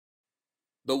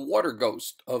The Water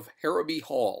Ghost of Harrowby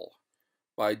Hall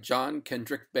by John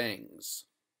Kendrick Bangs.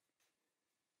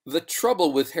 The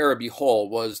trouble with Harrowby Hall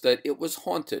was that it was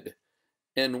haunted,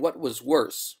 and what was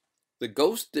worse, the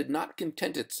ghost did not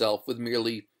content itself with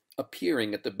merely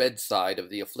appearing at the bedside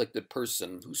of the afflicted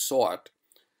person who saw it,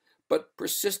 but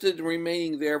persisted in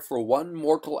remaining there for one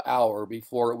mortal hour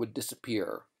before it would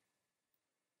disappear.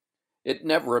 It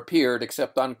never appeared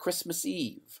except on Christmas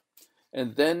Eve,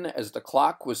 and then as the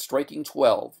clock was striking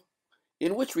 12,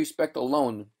 in which respect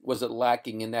alone was it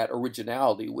lacking in that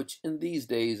originality which in these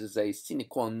days is a sine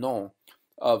qua non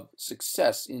of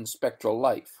success in spectral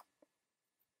life.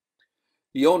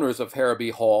 The owners of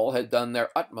Harrowby Hall had done their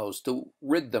utmost to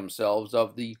rid themselves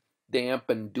of the damp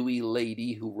and dewy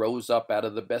lady who rose up out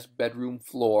of the best bedroom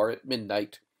floor at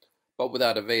midnight, but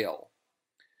without avail.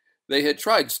 They had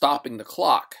tried stopping the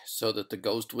clock so that the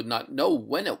ghost would not know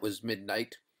when it was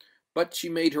midnight, but she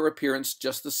made her appearance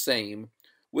just the same,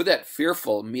 with that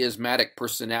fearful miasmatic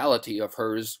personality of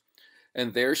hers,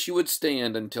 and there she would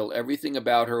stand until everything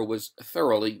about her was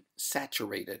thoroughly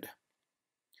saturated.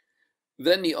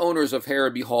 Then the owners of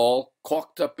Harrowby Hall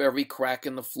caulked up every crack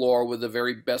in the floor with the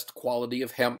very best quality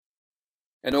of hemp,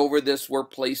 and over this were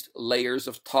placed layers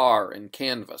of tar and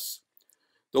canvas.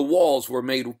 The walls were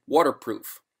made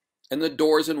waterproof, and the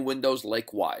doors and windows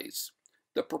likewise,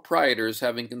 the proprietors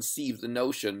having conceived the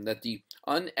notion that the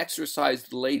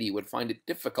unexercised lady would find it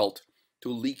difficult to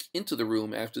leak into the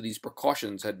room after these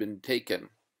precautions had been taken.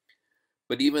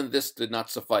 But even this did not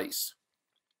suffice.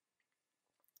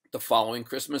 The following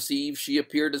Christmas Eve she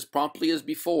appeared as promptly as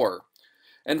before,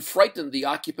 and frightened the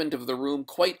occupant of the room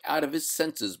quite out of his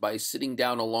senses by sitting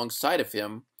down alongside of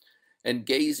him and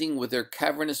gazing with their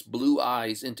cavernous blue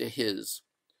eyes into his.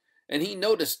 And he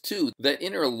noticed, too, that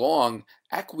in her long,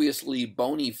 aqueously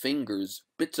bony fingers,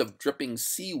 bits of dripping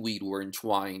seaweed were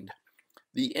entwined,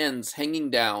 the ends hanging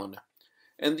down,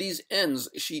 and these ends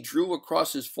she drew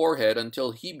across his forehead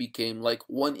until he became like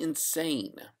one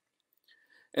insane.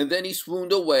 And then he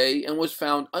swooned away and was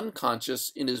found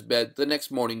unconscious in his bed the next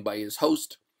morning by his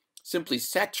host, simply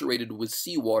saturated with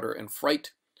seawater and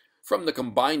fright, from the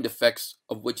combined effects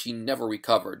of which he never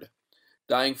recovered,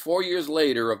 dying 4 years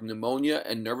later of pneumonia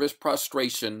and nervous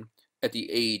prostration at the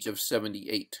age of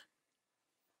 78.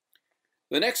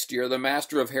 The next year, the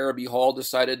master of Harrowby Hall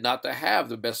decided not to have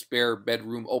the best spare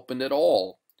bedroom opened at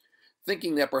all,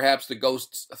 thinking that perhaps the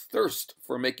ghost's thirst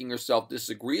for making herself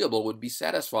disagreeable would be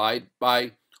satisfied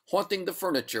by haunting the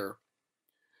furniture.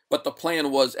 But the plan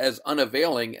was as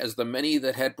unavailing as the many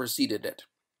that had preceded it.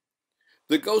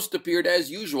 The ghost appeared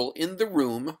as usual in the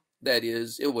room. That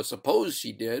is, it was supposed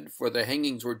she did, for the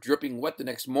hangings were dripping wet the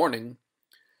next morning,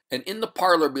 and in the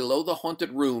parlor below the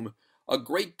haunted room, a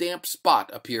great damp spot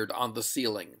appeared on the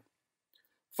ceiling.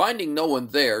 Finding no one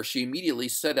there, she immediately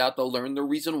set out to learn the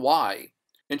reason why,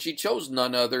 and she chose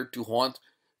none other to haunt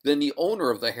than the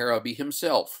owner of the Harrowby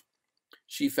himself.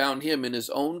 She found him in his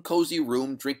own cozy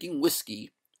room drinking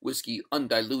whiskey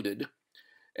undiluted,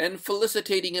 and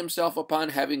felicitating himself upon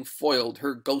having foiled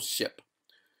her ghostship.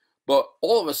 But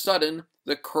all of a sudden,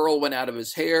 the curl went out of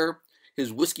his hair,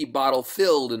 his whiskey bottle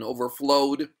filled and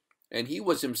overflowed, and he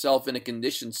was himself in a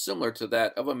condition similar to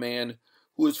that of a man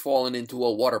who has fallen into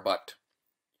a water butt.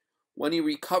 When he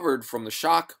recovered from the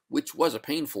shock, which was a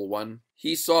painful one,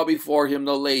 he saw before him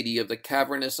the lady of the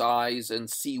cavernous eyes and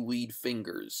seaweed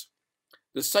fingers.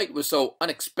 The sight was so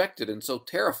unexpected and so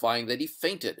terrifying that he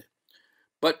fainted,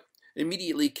 but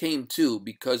immediately came to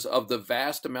because of the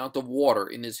vast amount of water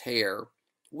in his hair,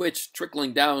 which,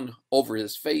 trickling down over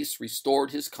his face,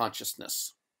 restored his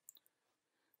consciousness.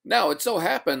 Now it so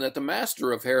happened that the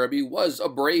master of Harrowby was a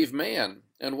brave man,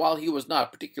 and while he was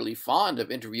not particularly fond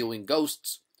of interviewing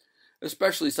ghosts,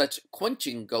 especially such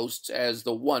quenching ghosts as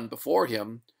the one before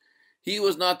him, he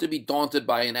was not to be daunted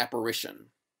by an apparition.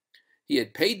 He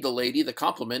had paid the lady the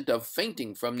compliment of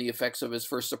fainting from the effects of his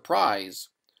first surprise,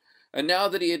 and now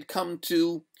that he had come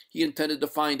to, he intended to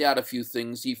find out a few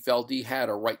things he felt he had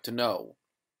a right to know.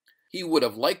 He would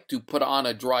have liked to put on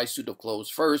a dry suit of clothes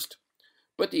first,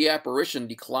 but the apparition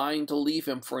declined to leave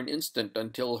him for an instant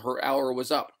until her hour was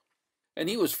up, and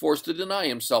he was forced to deny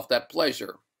himself that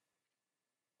pleasure.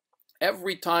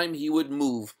 Every time he would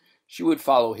move, she would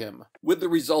follow him, with the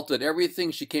result that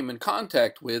everything she came in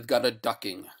contact with got a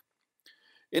ducking.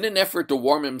 In an effort to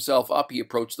warm himself up, he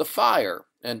approached the fire,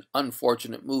 an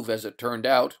unfortunate move as it turned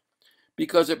out,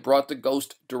 because it brought the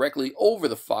ghost directly over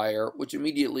the fire, which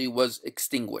immediately was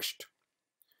extinguished.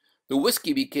 The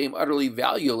whiskey became utterly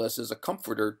valueless as a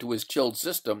comforter to his chilled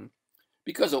system,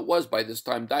 because it was by this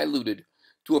time diluted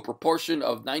to a proportion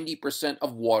of 90%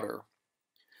 of water.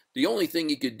 The only thing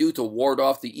he could do to ward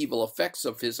off the evil effects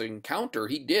of his encounter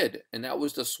he did, and that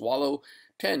was to swallow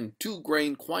 10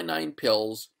 2-grain quinine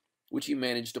pills, which he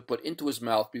managed to put into his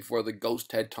mouth before the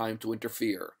ghost had time to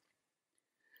interfere.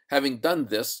 Having done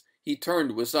this, he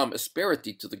turned with some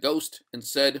asperity to the ghost and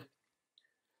said,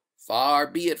 "Far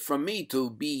be it from me to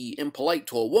be impolite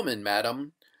to a woman,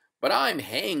 madam, but I'm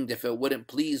hanged if it wouldn't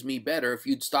please me better if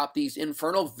you'd stop these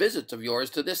infernal visits of yours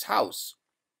to this house.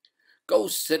 Go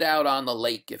sit out on the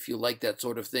lake if you like that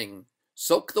sort of thing.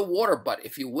 Soak the water butt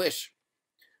if you wish.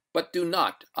 But do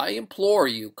not, I implore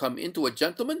you, come into a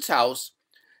gentleman's house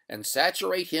and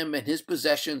saturate him and his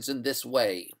possessions in this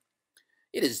way.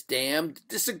 It is damned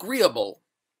disagreeable."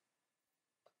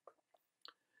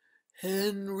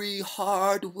 "Henry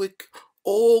Hardwick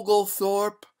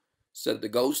Oglethorpe," said the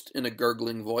ghost in a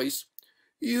gurgling voice,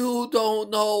 "you don't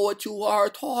know what you are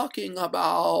talking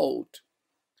about."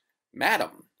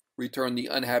 "Madam," returned the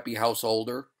unhappy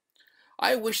householder,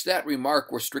 "I wish that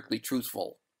remark were strictly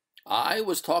truthful. I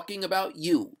was talking about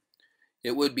you.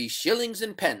 It would be shillings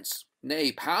and pence,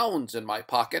 nay, pounds in my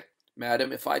pocket,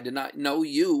 madam, if I did not know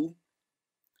you."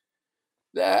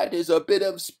 "That is a bit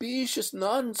of specious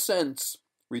nonsense,"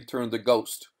 returned the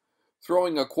ghost,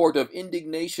 throwing a quart of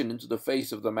indignation into the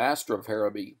face of the master of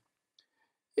Harrowby.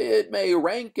 "It may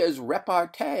rank as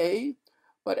repartee,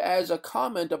 but as a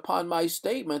comment upon my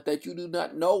statement that you do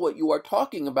not know what you are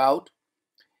talking about,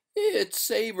 it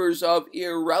savors of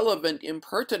irrelevant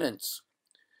impertinence.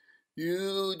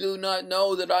 You do not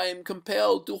know that I am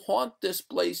compelled to haunt this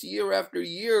place year after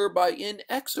year by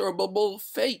inexorable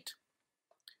fate.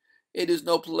 It is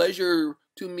no pleasure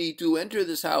to me to enter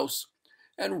this house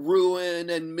and ruin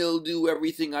and mildew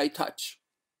everything I touch.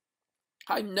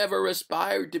 I never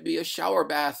aspired to be a shower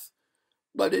bath,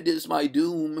 but it is my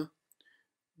doom.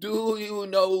 Do you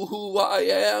know who I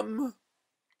am?"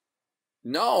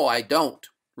 "No, I don't,"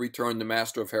 returned the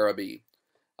master of Harrowby.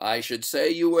 "I should say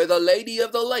you were the Lady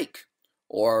of the Lake,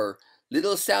 or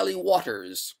Little Sally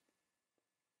Waters."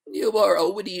 "You are a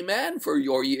witty man for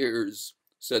your years,"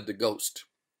 said the ghost.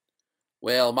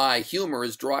 "Well, my humor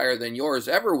is drier than yours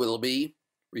ever will be,"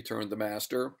 returned the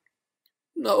master.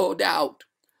 "No doubt.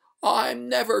 I'm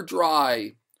never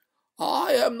dry.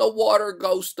 I am the water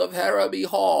ghost of Harrowby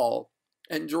Hall,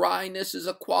 and dryness is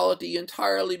a quality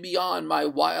entirely beyond my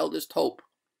wildest hope.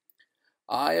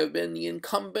 I have been the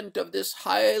incumbent of this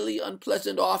highly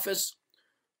unpleasant office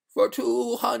for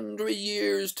 200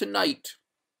 years tonight."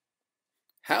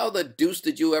 "How the deuce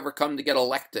did you ever come to get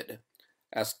elected?"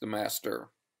 asked the master.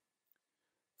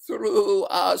 "Through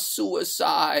a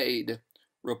suicide,"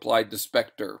 replied the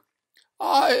spectre.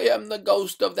 "I am the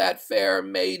ghost of that fair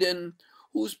maiden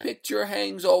whose picture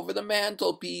hangs over the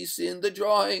mantelpiece in the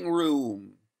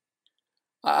drawing-room.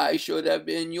 I should have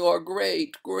been your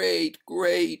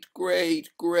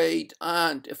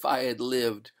great-great-great-great-great-aunt if I had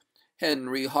lived,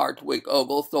 Henry Hardwick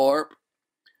Oglethorpe,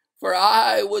 for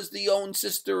I was the own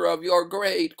sister of your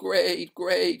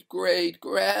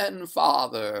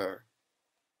great-great-great-great-grandfather."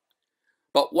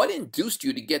 "But what induced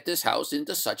you to get this house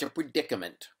into such a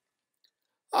predicament?"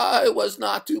 "I was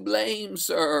not to blame,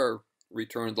 sir,"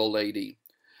 returned the lady.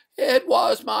 "It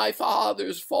was my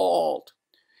father's fault.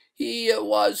 He it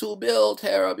was who built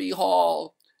Harrowby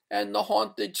Hall, and the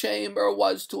haunted chamber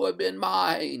was to have been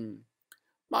mine.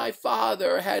 My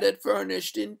father had it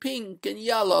furnished in pink and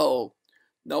yellow,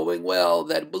 knowing well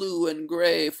that blue and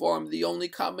gray formed the only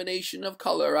combination of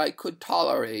color I could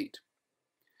tolerate.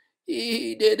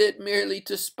 He did it merely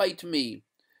to spite me,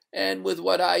 and with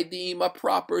what I deem a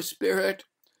proper spirit,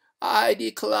 I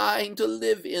declined to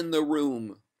live in the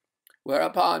room,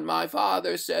 whereupon my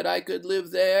father said I could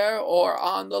live there or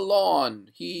on the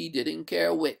lawn, he didn't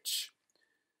care which.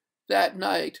 That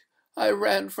night I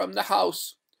ran from the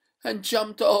house and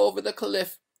jumped over the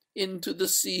cliff into the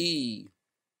sea."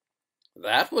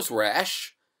 "That was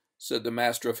rash," said the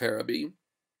master of Harrowby.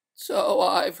 "So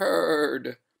I've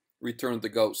heard," returned the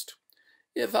ghost.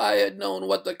 "If I had known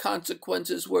what the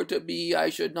consequences were to be, I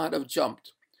should not have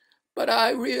jumped. But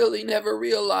I really never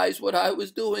realized what I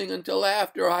was doing until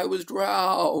after I was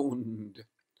drowned.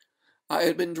 I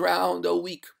had been drowned a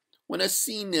week when a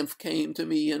sea nymph came to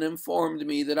me and informed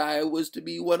me that I was to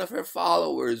be one of her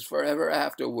followers forever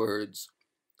afterwards,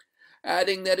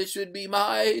 adding that it should be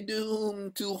my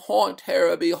doom to haunt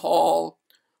Harrowby Hall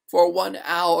for 1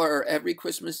 hour every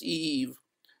Christmas Eve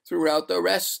throughout the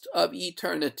rest of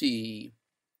eternity.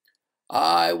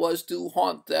 I was to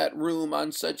haunt that room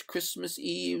on such Christmas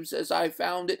Eves as I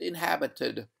found it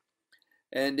inhabited,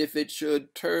 and if it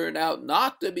should turn out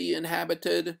not to be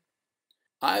inhabited,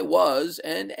 I was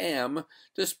and am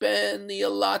to spend the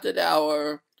allotted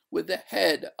hour with the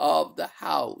head of the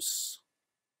house."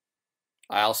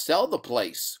 I'll sell the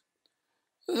place."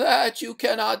 "That you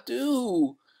cannot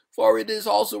do, for it is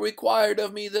also required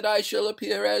of me that I shall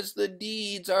appear as the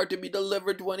deeds are to be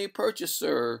delivered to any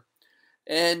purchaser,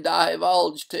 and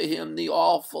divulge to him the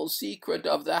awful secret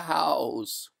of the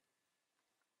house."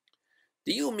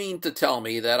 "Do you mean to tell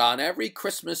me that on every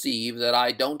Christmas Eve that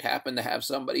I don't happen to have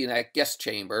somebody in that guest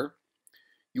chamber,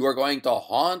 you are going to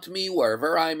haunt me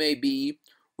wherever I may be,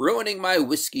 ruining my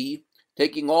whiskey,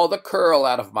 taking all the curl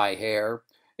out of my hair,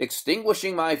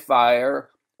 extinguishing my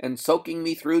fire, and soaking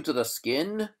me through to the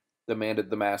skin?" demanded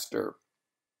the master.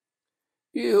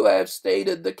 "You have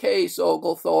stated the case,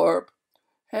 Oglethorpe,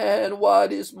 and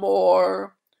what is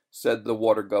more," said the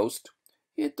water ghost,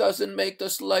 "it doesn't make the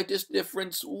slightest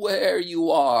difference where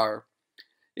you are.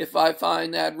 If I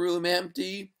find that room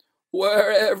empty,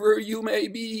 wherever you may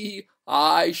be,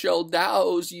 I shall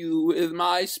douse you with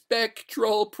my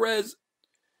spectral presence."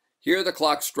 Here the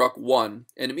clock struck 1,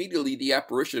 and immediately the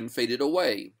apparition faded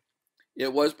away.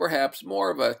 It was perhaps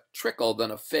more of a trickle than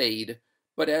a fade,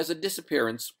 but as a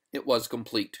disappearance it was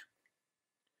complete.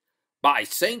 "By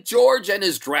St. George and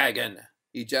his dragon!"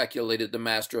 ejaculated the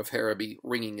master of Harrowby,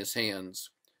 wringing his hands.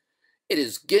 "It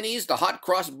is guineas to hot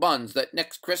cross buns that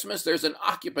next Christmas there's an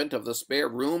occupant of the spare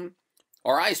room,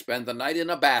 or I spend the night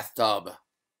in a bathtub."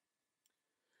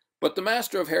 But the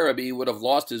master of Harrowby would have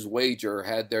lost his wager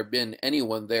had there been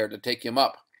anyone there to take him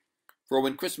up, for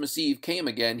when Christmas Eve came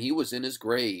again he was in his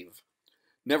grave,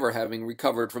 never having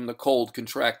recovered from the cold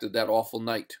contracted that awful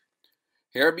night.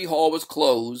 Harrowby Hall was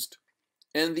closed,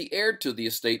 and the heir to the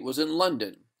estate was in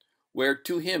London, where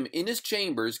to him in his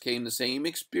chambers came the same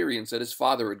experience that his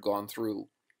father had gone through,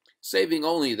 saving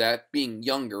only that, being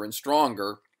younger and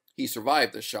stronger, he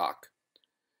survived the shock.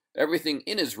 Everything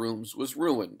in his rooms was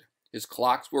ruined. His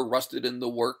clocks were rusted in the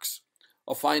works.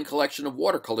 A fine collection of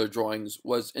watercolor drawings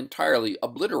was entirely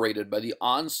obliterated by the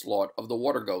onslaught of the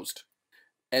water ghost.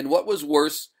 And what was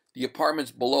worse, the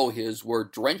apartments below his were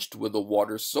drenched with the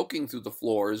water soaking through the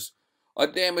floors, a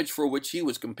damage for which he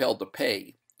was compelled to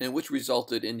pay, and which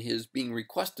resulted in his being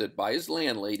requested by his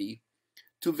landlady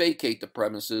to vacate the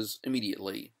premises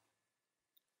immediately.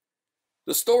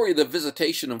 The story of the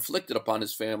visitation inflicted upon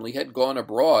his family had gone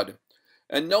abroad,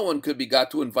 and no one could be got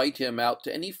to invite him out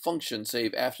to any function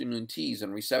save afternoon teas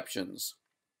and receptions.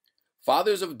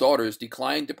 Fathers of daughters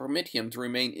declined to permit him to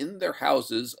remain in their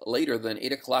houses later than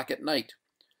 8 o'clock at night,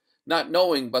 not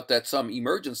knowing but that some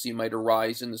emergency might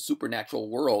arise in the supernatural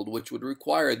world which would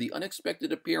require the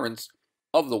unexpected appearance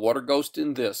of the water ghost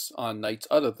in this on nights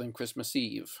other than Christmas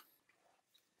Eve.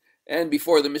 And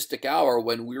before the mystic hour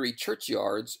when weary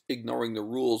churchyards, ignoring the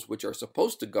rules which are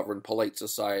supposed to govern polite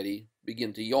society,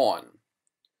 begin to yawn.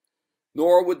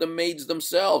 Nor would the maids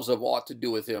themselves have aught to do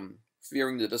with him,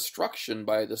 fearing the destruction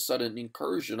by the sudden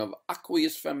incursion of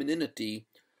aqueous femininity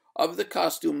of the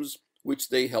costumes which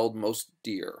they held most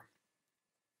dear.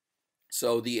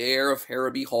 So the heir of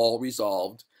Harrowby Hall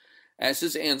resolved, as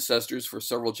his ancestors for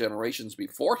several generations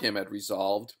before him had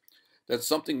resolved, that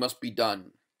something must be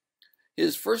done.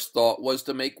 His first thought was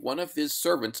to make one of his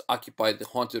servants occupy the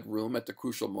haunted room at the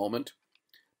crucial moment,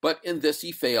 but in this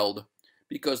he failed,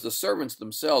 because the servants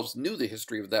themselves knew the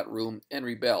history of that room and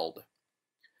rebelled.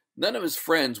 None of his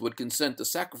friends would consent to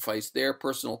sacrifice their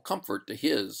personal comfort to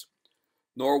his,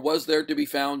 nor was there to be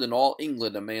found in all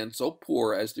England a man so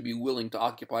poor as to be willing to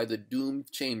occupy the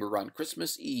doomed chamber on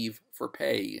Christmas Eve for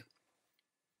pay.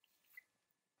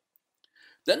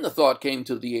 Then the thought came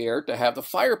to the heir to have the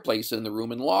fireplace in the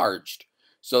room enlarged,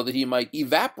 so that he might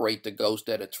evaporate the ghost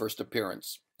at its first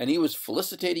appearance, and he was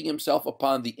felicitating himself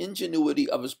upon the ingenuity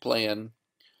of his plan,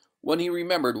 when he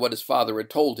remembered what his father had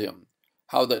told him,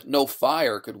 how that no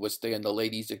fire could withstand the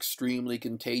lady's extremely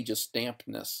contagious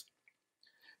dampness.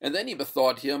 And then he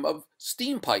bethought him of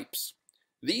steam pipes.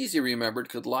 These, he remembered,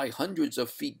 could lie hundreds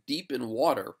of feet deep in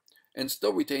water, and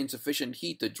still retain sufficient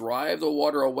heat to drive the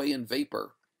water away in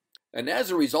vapor. And as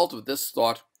a result of this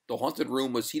thought, the haunted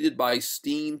room was heated by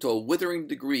steam to a withering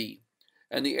degree,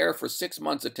 and the heir for 6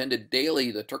 months attended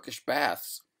daily the Turkish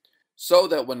baths, so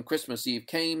that when Christmas Eve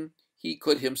came, he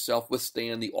could himself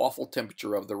withstand the awful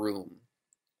temperature of the room.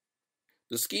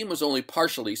 The scheme was only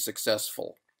partially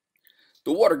successful.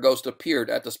 The water ghost appeared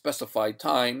at the specified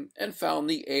time, and found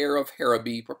the heir of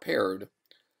Harrowby prepared,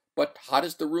 but hot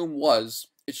as the room was,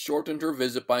 it shortened her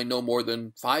visit by no more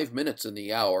than 5 minutes in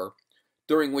the hour,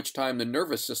 during which time the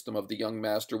nervous system of the young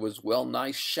master was well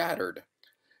nigh shattered,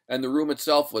 and the room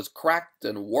itself was cracked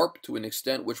and warped to an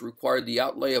extent which required the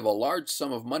outlay of a large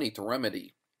sum of money to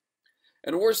remedy.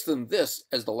 And worse than this,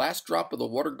 as the last drop of the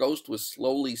water ghost was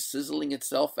slowly sizzling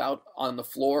itself out on the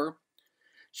floor,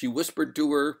 she whispered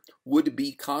to her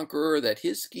would-be conqueror that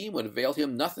his scheme would avail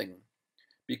him nothing,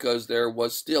 because there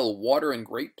was still water in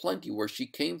great plenty where she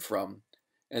came from,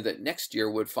 and that next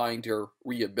year would find her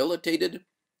rehabilitated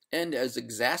and as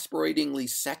exasperatingly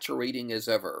saturating as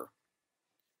ever.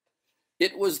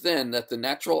 It was then that the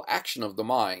natural action of the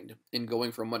mind, in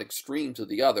going from one extreme to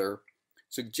the other,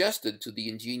 suggested to the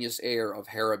ingenious heir of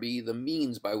Harrowby the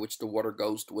means by which the water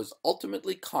ghost was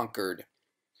ultimately conquered,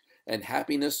 and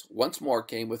happiness once more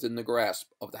came within the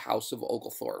grasp of the house of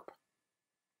Oglethorpe.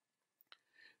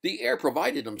 The heir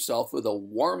provided himself with a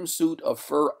warm suit of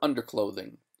fur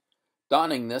underclothing.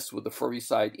 Donning this with the furry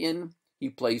side in,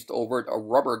 he placed over it a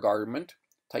rubber garment,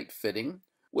 tight-fitting,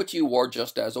 which he wore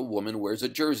just as a woman wears a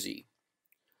jersey.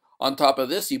 On top of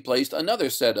this he placed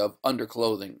another set of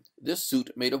underclothing, this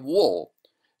suit made of wool,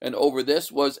 and over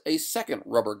this was a second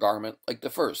rubber garment like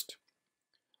the first.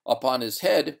 Upon his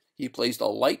head he placed a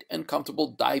light and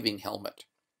comfortable diving helmet,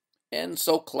 and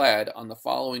so clad on the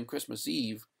following Christmas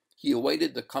Eve he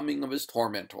awaited the coming of his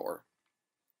tormentor.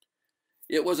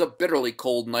 It was a bitterly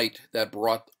cold night that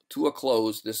brought to a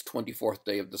close this 24th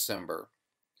day of December.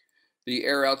 The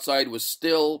air outside was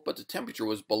still, but the temperature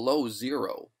was below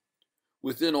zero.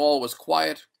 Within all was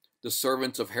quiet, the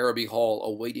servants of Harrowby Hall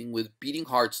awaiting with beating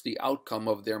hearts the outcome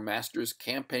of their master's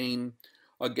campaign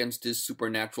against his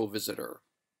supernatural visitor.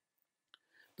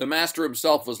 The master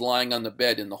himself was lying on the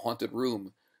bed in the haunted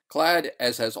room, clad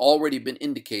as has already been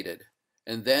indicated,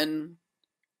 and then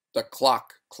the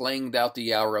clock clanged out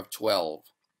the hour of 12.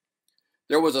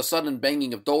 There was a sudden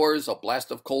banging of doors, a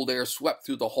blast of cold air swept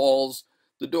through the halls,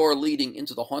 the door leading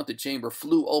into the haunted chamber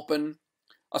flew open,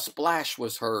 a splash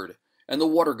was heard, and the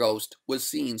water ghost was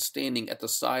seen standing at the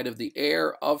side of the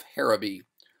heir of Harrowby,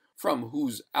 from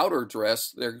whose outer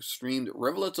dress there streamed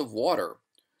rivulets of water,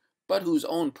 but whose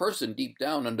own person deep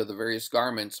down under the various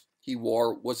garments he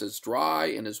wore was as dry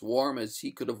and as warm as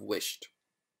he could have wished.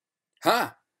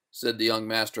 "Ha!" said the young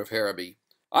master of Harrowby.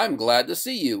 "I'm glad to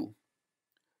see you."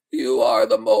 "You are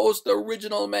the most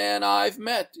original man I've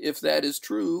met, if that is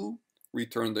true,"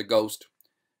 returned the ghost.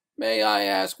 "May I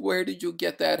ask where did you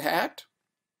get that hat?"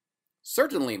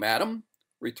 "Certainly, madam,"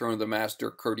 returned the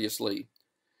master courteously.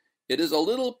 "It is a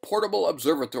little portable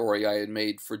observatory I had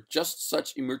made for just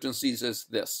such emergencies as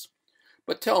this.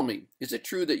 But tell me, is it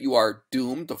true that you are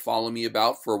doomed to follow me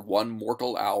about for one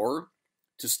mortal hour,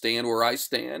 to stand where I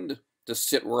stand, to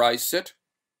sit where I sit?"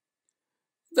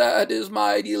 "That is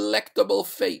my delectable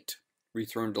fate,"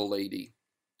 returned the lady.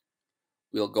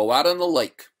 "We'll go out on the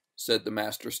lake," said the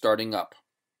master, starting up.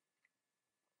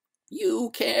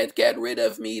 "You can't get rid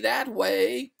of me that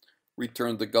way,"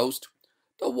 returned the ghost.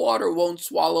 "The water won't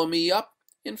swallow me up.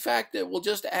 In fact, it will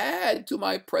just add to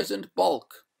my present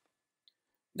bulk."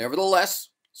 "Nevertheless,"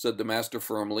 said the master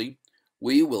firmly,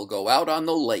 "we will go out on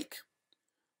the lake."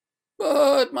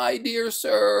 "But, my dear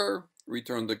sir,"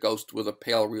 returned the ghost with a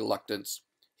pale reluctance,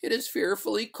 "it is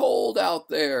fearfully cold out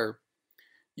there.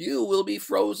 You will be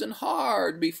frozen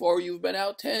hard before you've been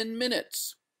out 10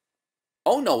 minutes.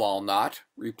 "Oh, no, I'll not,"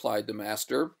 replied the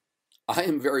master. "I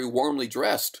am very warmly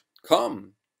dressed.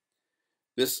 Come."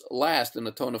 This last in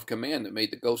a tone of command that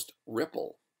made the ghost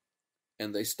ripple,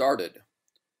 and they started.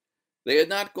 They had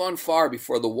not gone far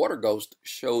before the water ghost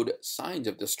showed signs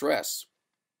of distress.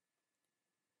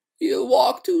 "You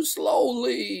walk too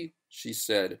slowly," she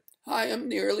said. "I am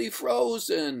nearly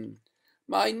frozen.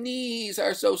 My knees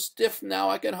are so stiff now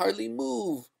I can hardly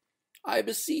move. I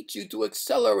beseech you to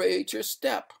accelerate your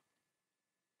step."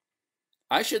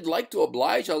 "I should like to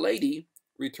oblige a lady,"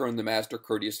 returned the master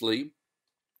courteously,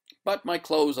 "but my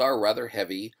clothes are rather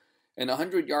heavy, and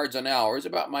 100 yards an hour is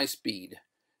about my speed.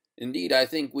 Indeed, I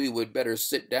think we would better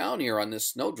sit down here on this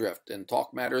snowdrift and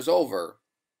talk matters over."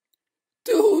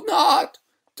 Do not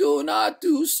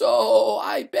do so,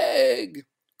 I beg,"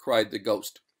 cried the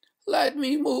ghost. "Let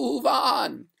me move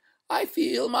on. I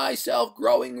feel myself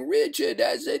growing rigid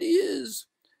as it is.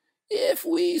 If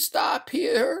we stop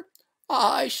here,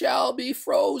 I shall be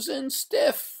frozen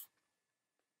stiff."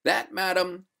 "That,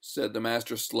 madam," said the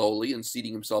master slowly and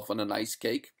seating himself on an ice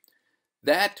cake,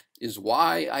 "that is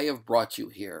why I have brought you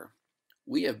here.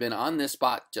 We have been on this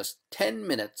spot just 10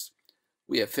 minutes.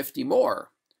 We have 50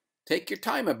 more. Take your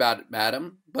time about it,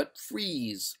 madam, but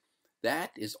freeze.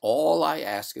 That is all I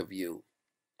ask of you."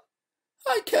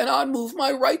 "I cannot move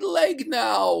my right leg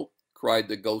now," cried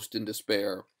the ghost in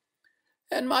despair,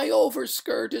 "and my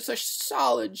overskirt is a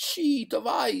solid sheet of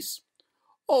ice.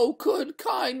 Oh, good,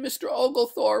 kind Mr.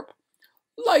 Oglethorpe,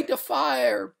 light a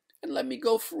fire and let me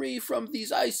go free from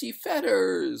these icy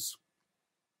fetters."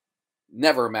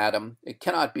 "Never, madam, it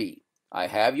cannot be. I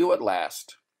have you at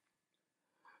last."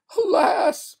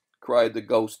 "Alas!" cried the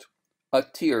ghost, a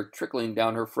tear trickling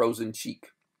down her frozen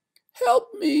cheek.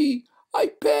 "Help me,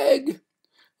 I beg.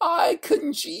 I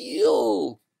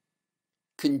congeal.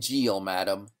 Congeal,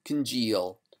 madam,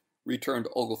 congeal, returned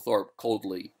Oglethorpe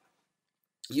coldly.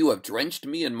 You have drenched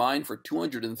me and mine for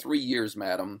 203 years,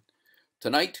 madam.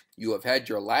 Tonight you have had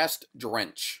your last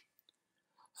drench.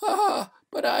 Ah,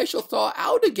 but I shall thaw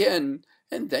out again,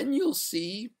 and then you'll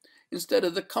see. Instead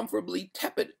of the comfortably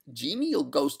tepid, genial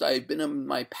ghost I have been in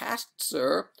my past,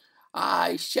 sir,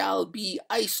 I shall be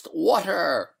iced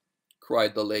water,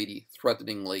 cried the lady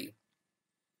threateningly.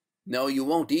 No, you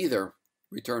won't either,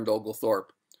 returned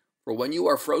Oglethorpe, for when you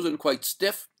are frozen quite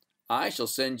stiff, I shall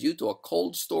send you to a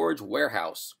cold storage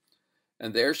warehouse,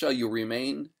 and there shall you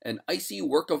remain an icy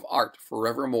work of art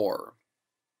forevermore.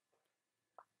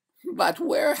 But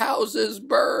warehouses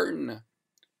burn.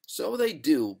 So they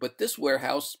do, but this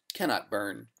warehouse cannot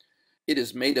burn. It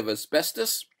is made of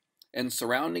asbestos, and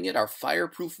surrounding it are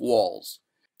fireproof walls.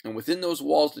 And within those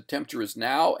walls the temperature is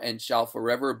now and shall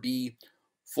forever be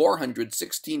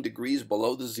 416 degrees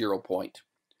below the 0 point,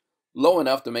 low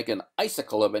enough to make an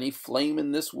icicle of any flame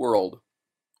in this world,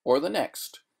 or the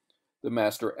next, the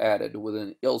master added with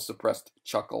an ill-suppressed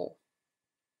chuckle.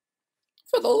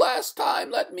 For the last time,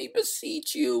 let me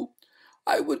beseech you.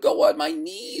 I would go on my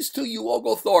knees to you,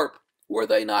 Oglethorpe, were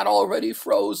they not already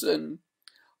frozen.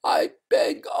 I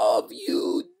beg of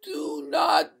you, do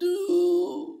not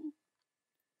do.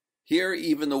 Here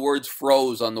even the words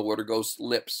froze on the water ghost's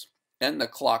lips, and the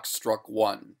clock struck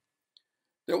 1.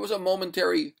 There was a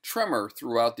momentary tremor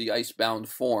throughout the ice-bound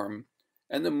form,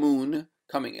 and the moon,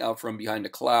 coming out from behind a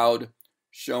cloud,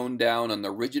 shone down on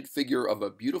the rigid figure of a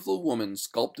beautiful woman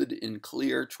sculpted in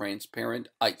clear, transparent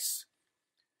ice.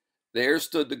 There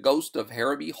stood the ghost of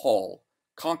Harrowby Hall,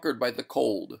 conquered by the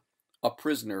cold, a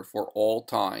prisoner for all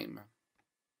time.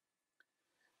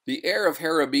 The heir of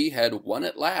Harrowby had won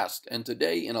at last, and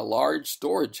today in a large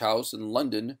storage house in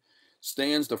London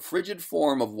stands the frigid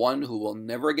form of one who will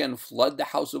never again flood the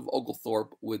house of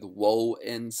Oglethorpe with woe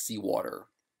and seawater.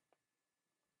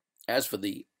 As for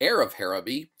the heir of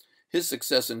Harrowby, his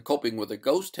success in coping with a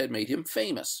ghost had made him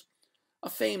famous, a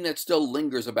fame that still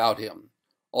lingers about him,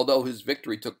 although his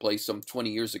victory took place some 20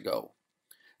 years ago.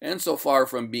 And so far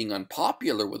from being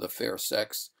unpopular with the fair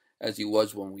sex, as he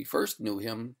was when we first knew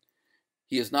him,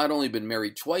 he has not only been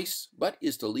married twice, but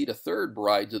is to lead a third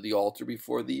bride to the altar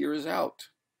before the year is out.